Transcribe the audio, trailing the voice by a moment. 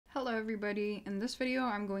Hello everybody, in this video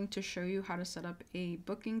I'm going to show you how to set up a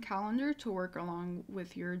booking calendar to work along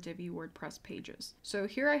with your Divi WordPress pages. So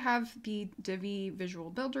here I have the Divi visual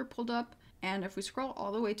builder pulled up, and if we scroll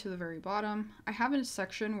all the way to the very bottom, I have a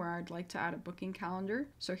section where I'd like to add a booking calendar.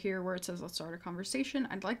 So here where it says let's start a conversation,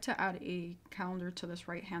 I'd like to add a calendar to this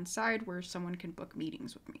right hand side where someone can book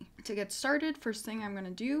meetings with me. To get started, first thing I'm going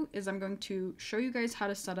to do is I'm going to show you guys how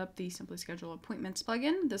to set up the Simply Schedule Appointments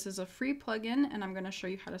plugin. This is a free plugin and I'm going to show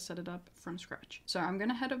you how to set it up from scratch. So I'm going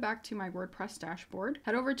to head back to my WordPress dashboard,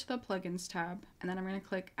 head over to the plugins tab, and then I'm going to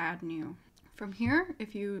click add new. From here,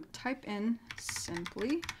 if you type in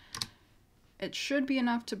Simply, it should be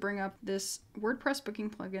enough to bring up this WordPress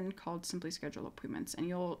booking plugin called Simply Schedule Appointments, and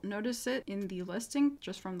you'll notice it in the listing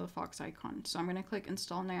just from the Fox icon. So I'm going to click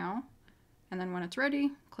install now, and then when it's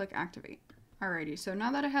ready, click activate. Alrighty, so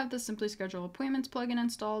now that I have the Simply Schedule Appointments plugin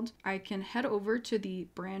installed, I can head over to the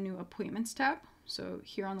brand new Appointments tab. So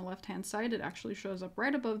here on the left hand side, it actually shows up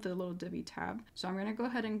right above the little Divi tab. So I'm going to go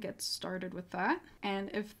ahead and get started with that. And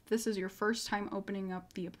if this is your first time opening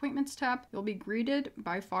up the Appointments tab, you'll be greeted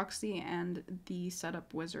by Foxy and the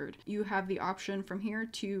Setup Wizard. You have the option from here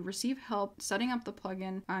to receive help setting up the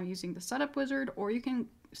plugin using the Setup Wizard, or you can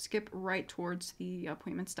skip right towards the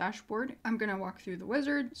Appointments dashboard. I'm going to walk through the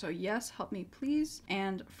wizard. So yes, help me please.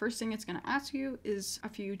 And first thing it's going to ask you is a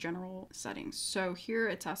few general settings. So here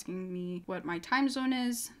it's asking me what my time zone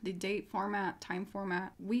is, the date format, time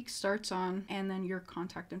format, week starts on, and then your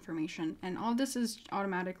contact information. And all of this is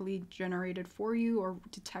automatically generated for you or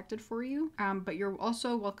detected for you. But you're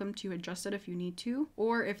also welcome to adjust it if you need to,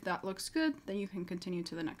 or if that looks good, then you can continue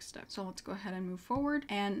to the next step. So let's go ahead and move forward.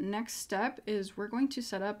 And next step is we're going to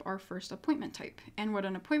set up our first appointment type. And what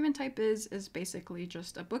an appointment type is basically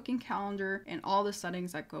just a booking calendar and all the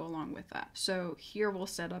settings that go along with that. So here we'll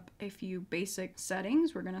set up a few basic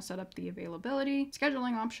settings. We're going to set up the availability,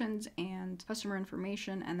 scheduling options, and customer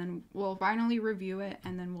information, and then we'll finally review it,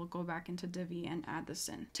 and then we'll go back into Divi and add this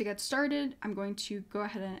in. To get started, I'm going to go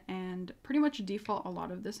ahead and pretty much default a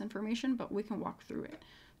lot of this information, but we can walk through it.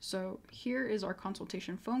 So here is our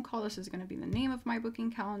consultation phone call. This is going to be the name of my booking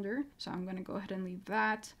calendar. So I'm going to go ahead and leave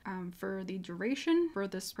that. For the duration for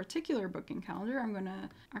this particular booking calendar, I'm going to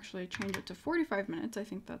actually change it to 45 minutes. I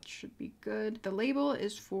think that should be good. The label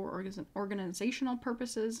is for organizational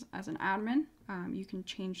purposes as an admin. You can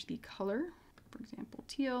change the color, for example,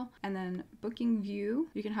 teal, and then booking view.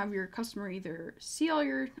 You can have your customer either see all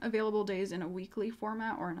your available days in a weekly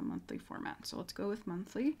format or in a monthly format. So let's go with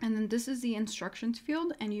monthly. And then this is the instructions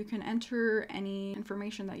field, and you can enter any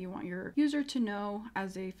information that you want your user to know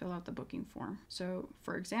as they fill out the booking form. So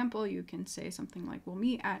for example, you can say something like, we'll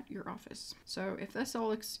meet at your office. So if this all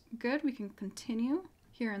looks good, we can continue.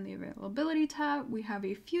 Here in the availability tab, we have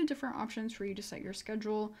a few different options for you to set your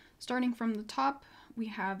schedule. Starting from the top, we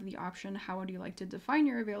have the option, how would you like to define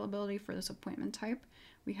your availability for this appointment type?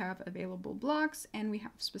 We have available blocks, and we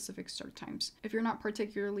have specific start times. If you're not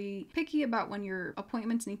particularly picky about when your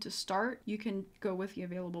appointments need to start, you can go with the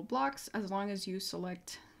available blocks. As long as you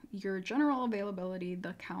select your general availability,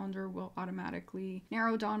 the calendar will automatically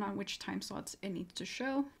narrow down on which time slots it needs to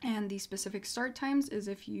show. And the specific start times is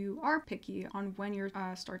if you are picky on when your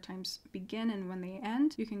start times begin and when they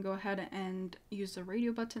end, you can go ahead and use the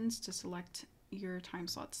radio buttons to select your time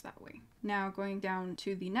slots that way. Now going down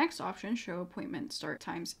to the next option, show appointment start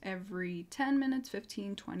times every 10 minutes,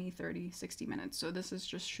 15, 20, 30, 60 minutes. So this is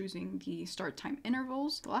just choosing the start time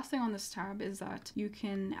intervals. The last thing on this tab is that you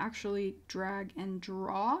can actually drag and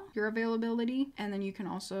draw your availability, and then you can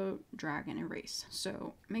also drag and erase.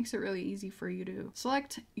 So it makes it really easy for you to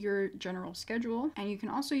select your general schedule. And you can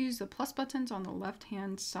also use the plus buttons on the left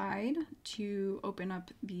hand side to open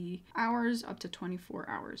up the hours up to 24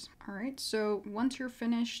 hours. All right, so once you're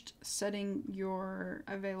finished setting your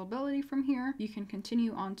availability from here, you can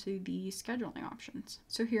continue on to the scheduling options.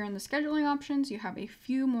 So here in the scheduling options, you have a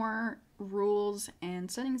few more rules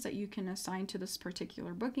and settings that you can assign to this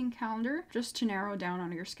particular booking calendar just to narrow down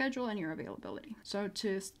on your schedule and your availability. So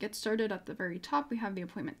to get started at the very top, we have the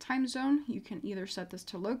appointment time zone. You can either set this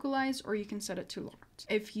to localize or you can set it to locked.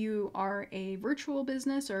 If you are a virtual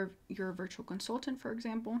business or you're a virtual consultant, for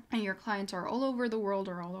example, and your clients are all over the world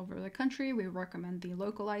or all over the country, we recommend the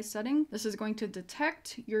localized setting. This is going to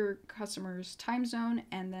detect your customer's time zone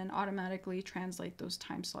and then automatically translate those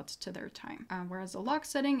time slots to their time. Whereas the lock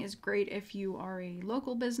setting is great if you are a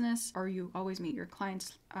local business or you always meet your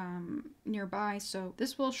clients nearby. So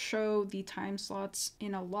this will show the time slots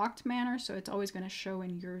in a locked manner, so it's always going to show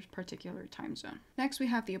in your particular time zone. Next, we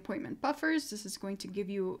have the appointment buffers. This is going to give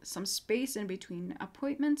you some space in between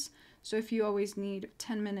appointments. So if you always need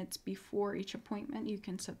 10 minutes before each appointment, you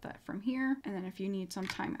can set that from here. And then if you need some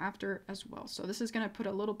time after as well. So this is going to put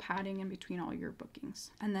a little padding in between all your bookings.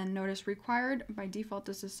 And then notice required, by default,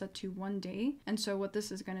 this is set to 1 day. And so what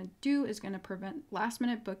this is going to do is going to prevent last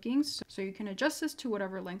minute bookings. So you can adjust this to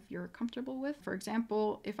whatever length you're comfortable with. For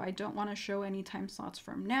example, if I don't want to show any time slots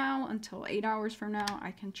from now until 8 hours from now, I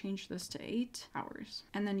can change this to 8 hours.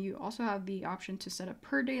 And then you also have the option to set a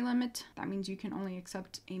per day limit. That means you can only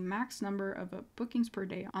accept a max number of bookings per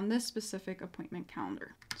day on this specific appointment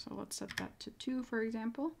calendar. So let's set that to 2, for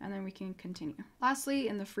example, and then we can continue. Lastly,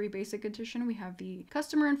 in the free basic edition, we have the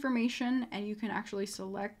customer information, and you can actually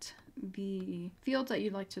select the fields that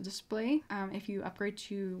you'd like to display. If you upgrade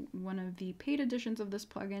to one of the paid editions of this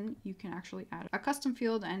plugin, you can actually add a custom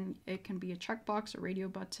field, and it can be a checkbox, a radio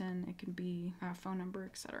button, it can be a phone number,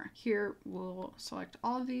 etc. Here we'll select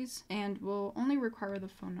all of these and we'll only require the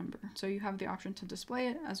phone number. So you have the option to display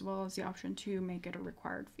it as well as the option to make it a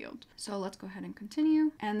required field. So let's go ahead and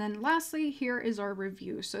continue. And then lastly, here is our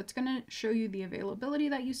review. So it's going to show you the availability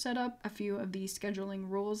that you set up, a few of the scheduling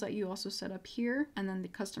rules that you also set up here, and then the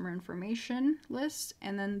customer information list,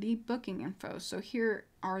 and then the booking info. So here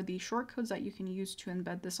are the shortcodes that you can use to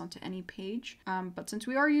embed this onto any page. But since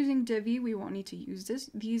we are using Divi, we won't need to use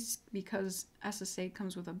these because SSA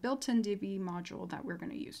comes with a built-in Divi module that we're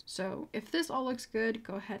going to use. So if this all looks good,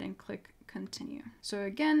 go ahead and click continue. So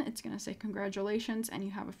again, it's going to say congratulations, and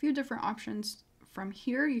you have a few different options. From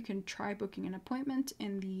here, you can try booking an appointment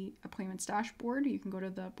in the appointments dashboard. You can go to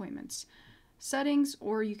the appointments settings,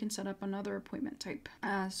 or you can set up another appointment type.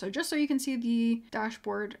 So just so you can see the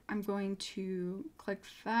dashboard, I'm going to click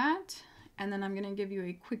that, and then I'm going to give you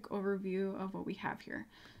a quick overview of what we have here.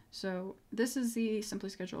 So this is the Simply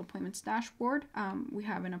Schedule Appointments dashboard. We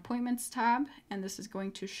have an appointments tab, and this is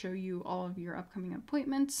going to show you all of your upcoming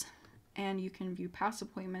appointments. And you can view past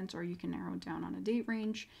appointments, or you can narrow down on a date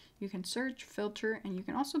range. You can search, filter, and you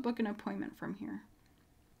can also book an appointment from here.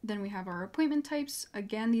 Then we have our appointment types.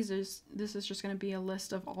 Again, this is just going to be a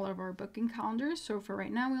list of all of our booking calendars. So for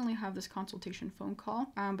right now, we only have this consultation phone call,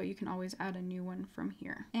 but you can always add a new one from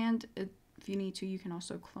here. And if you need to, you can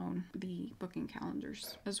also clone the booking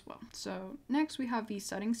calendars as well. So next we have the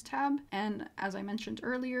settings tab. And as I mentioned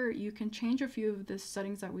earlier, you can change a few of the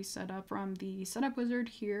settings that we set up from the setup wizard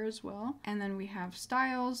here as well. And then we have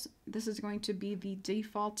styles. This is going to be the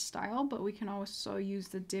default style, but we can also use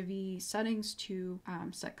the Divi settings to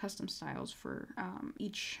set custom styles for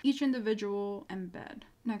each individual embed.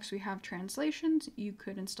 Next, we have translations. You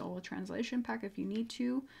could install a translation pack if you need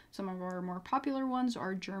to. Some of our more popular ones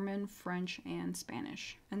are German, French, and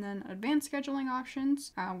Spanish. And then advanced scheduling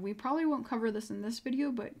options. We probably won't cover this in this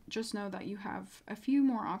video, but just know that you have a few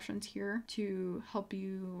more options here to help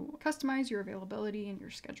you customize your availability and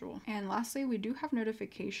your schedule. And lastly, we do have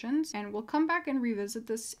notifications, and we'll come back and revisit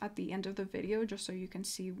this at the end of the video just so you can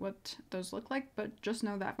see what those look like. But just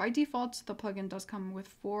know that by default, the plugin does come with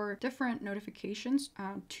 4 different notifications.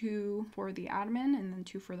 2 for the admin, and then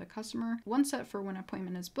 2 for the customer. 1 set for when an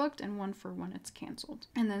appointment is booked, and 1 for when it's canceled.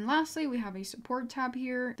 And then lastly, we have a support tab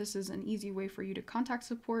here. This is an easy way for you to contact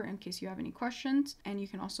support in case you have any questions, and you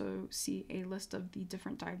can also see a list of the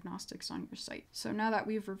different diagnostics on your site. So now that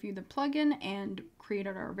we've reviewed the plugin and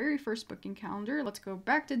created our very first booking calendar, let's go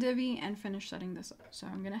back to Divi and finish setting this up. So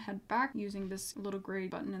I'm going to head back using this little gray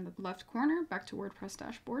button in the left corner, back to WordPress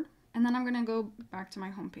dashboard, and then I'm going to go back to my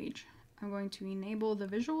home page. I'm going to enable the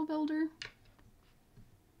visual builder,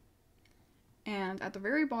 and at the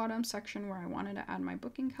very bottom section where I wanted to add my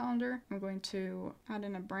booking calendar, I'm going to add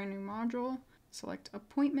in a brand new module, select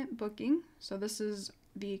appointment booking. So this is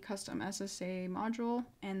the custom SSA module,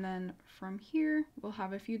 and then from here we'll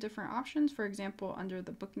have a few different options. For example, under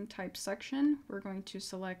the booking type section, we're going to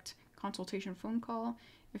select consultation phone call.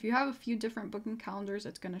 If you have a few different booking calendars,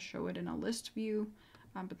 it's going to show it in a list view.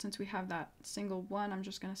 But since we have that single one, I'm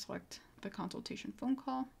just going to select the consultation phone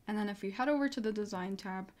call. And then if you head over to the design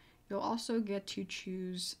tab, you'll also get to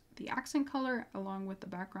choose the accent color along with the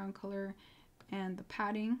background color and the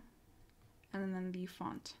padding, and then the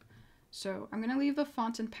font. So I'm going to leave the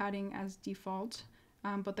font and padding as default,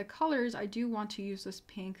 but the colors, I do want to use this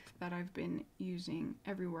pink that I've been using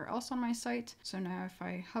everywhere else on my site. So now if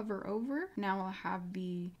I hover over, now I'll have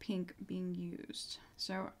the pink being used.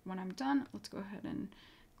 So when I'm done, let's go ahead and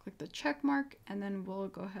click the check mark, and then we'll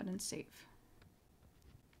go ahead and save.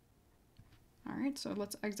 All right, so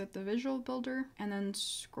let's exit the visual builder and then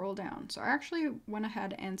scroll down. So I actually went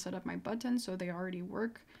ahead and set up my buttons so they already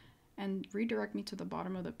work and redirect me to the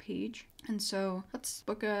bottom of the page. And so let's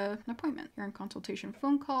book an appointment. Here in consultation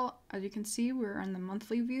phone call, as you can see, we're in the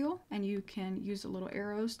monthly view, and you can use the little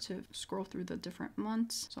arrows to scroll through the different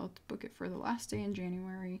months. So I'll book it for the last day in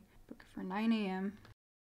January, book it for 9 a.m.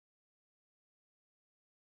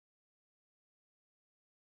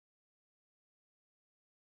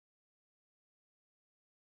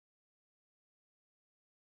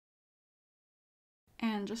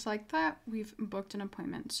 And just like that, we've booked an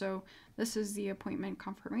appointment. So this is the appointment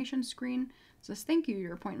confirmation screen. It says, thank you,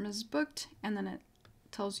 your appointment is booked. And then it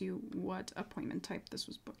tells you what appointment type this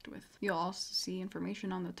was booked with. You'll also see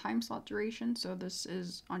information on the time slot duration. So this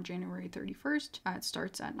is on January 31st. It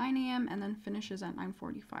starts at 9 a.m. and then finishes at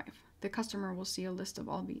 9:45. The customer will see a list of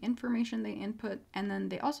all the information they input, and then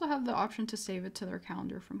they also have the option to save it to their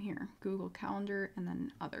calendar from here, Google Calendar and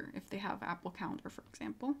then other, if they have Apple Calendar, for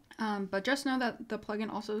example. But just know that the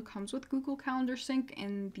plugin also comes with Google Calendar Sync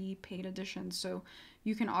in the paid edition, so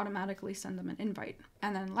you can automatically send them an invite.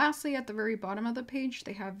 And then lastly, at the very bottom of the page,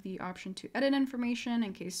 they have the option to edit information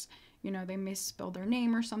in case, you know, they misspell their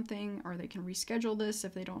name or something, or they can reschedule this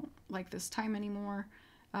if they don't like this time anymore.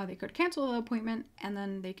 They could cancel the appointment and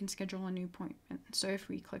then they can schedule a new appointment. So if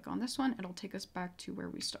we click on this one, it'll take us back to where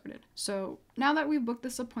we started. So now that we've booked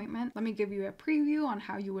this appointment, let me give you a preview on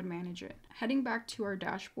how you would manage it. Heading back to our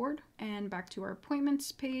dashboard and back to our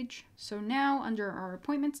appointments page. So now under our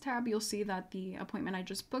appointments tab, you'll see that the appointment I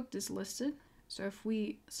just booked is listed. So if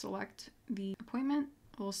we select the appointment,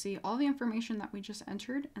 we'll see all the information that we just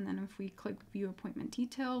entered. And then if we click view appointment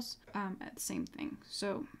details, same thing.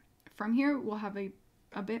 So from here, we'll have a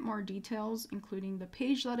bit more details, including the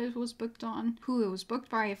page that it was booked on, who it was booked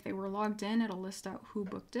by. If they were logged in, it'll list out who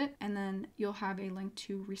booked it, and then you'll have a link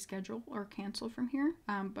to reschedule or cancel from here.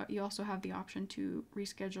 But you also have the option to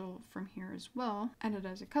reschedule from here as well. Edit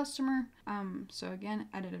as a customer. So again,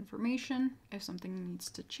 edit information if something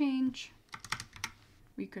needs to change.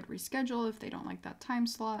 We could reschedule if they don't like that time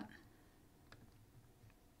slot.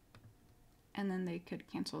 And then they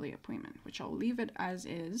could cancel the appointment, which I'll leave it as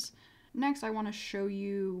is. Next, I want to show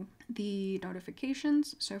you the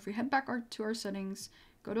notifications. So if we head back to our settings,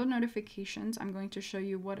 go to notifications, I'm going to show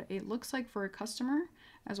you what it looks like for a customer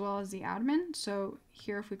as well as the admin. So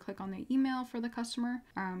here, if we click on the email for the customer,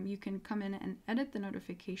 you can come in and edit the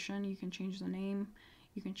notification. You can change the name.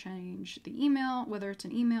 You can change the email, whether it's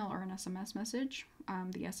an email or an SMS message.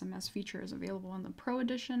 The SMS feature is available in the Pro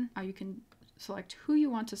Edition. You can select who you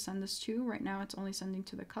want to send this to. Right now it's only sending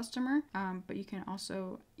to the customer, but you can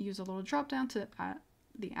also use a little drop down to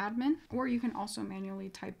the admin, or you can also manually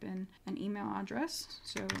type in an email address.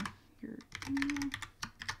 So your email,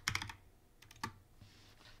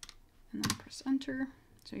 and then press enter.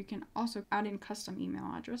 So you can also add in custom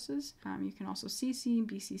email addresses. You can also CC,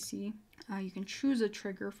 BCC. You can choose a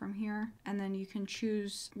trigger from here, and then you can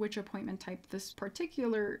choose which appointment type this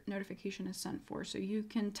particular notification is sent for. So you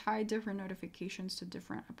can tie different notifications to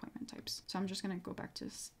different appointment types. So I'm just going to go back to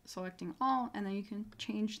selecting all, and then you can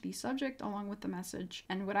change the subject along with the message.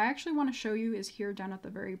 And what I actually want to show you is here down at the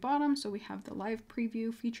very bottom. So we have the live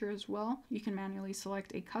preview feature as well. You can manually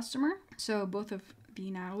select a customer. So both of the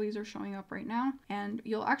Natalie's are showing up right now, and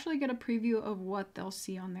you'll actually get a preview of what they'll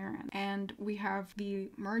see on their end. And we have the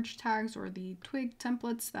merge tags or the twig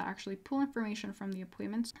templates that actually pull information from the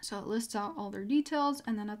appointments. So it lists out all their details,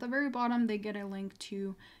 and then at the very bottom they get a link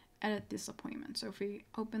to edit this appointment. So if we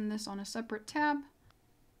open this on a separate tab,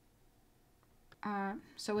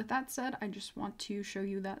 so with that said, I just want to show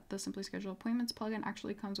you that the Simply Schedule Appointments plugin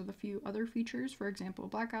actually comes with a few other features. For example,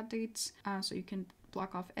 blackout dates, so you can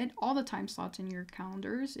block off all the time slots in your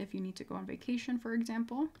calendars if you need to go on vacation, for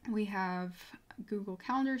example. We have Google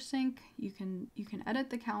Calendar Sync. You can edit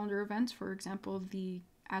the calendar events. For example, the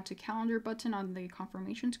Add to Calendar button on the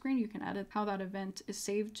confirmation screen. You can edit how that event is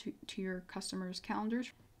saved to your customers'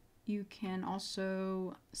 calendars. You can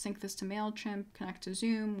also sync this to MailChimp, connect to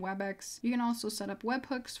Zoom, WebEx. You can also set up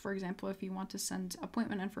webhooks, for example, if you want to send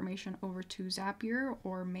appointment information over to Zapier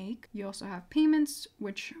or Make. You also have payments,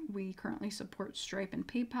 which we currently support Stripe and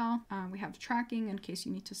PayPal. We have tracking in case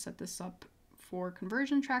you need to set this up for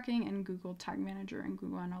conversion tracking and Google Tag Manager and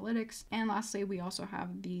Google Analytics. And lastly, we also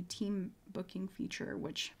have the team booking feature,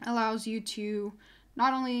 which allows you to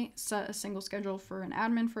not only set a single schedule for an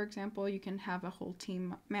admin, for example, you can have a whole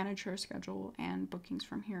team manage your schedule and bookings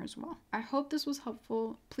from here as well. I hope this was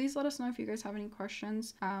helpful. Please let us know if you guys have any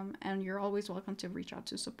questions, and you're always welcome to reach out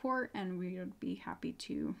to support, and we would be happy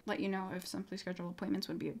to let you know if Simply Schedule Appointments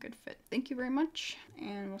would be a good fit. Thank you very much,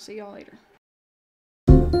 and we'll see y'all later.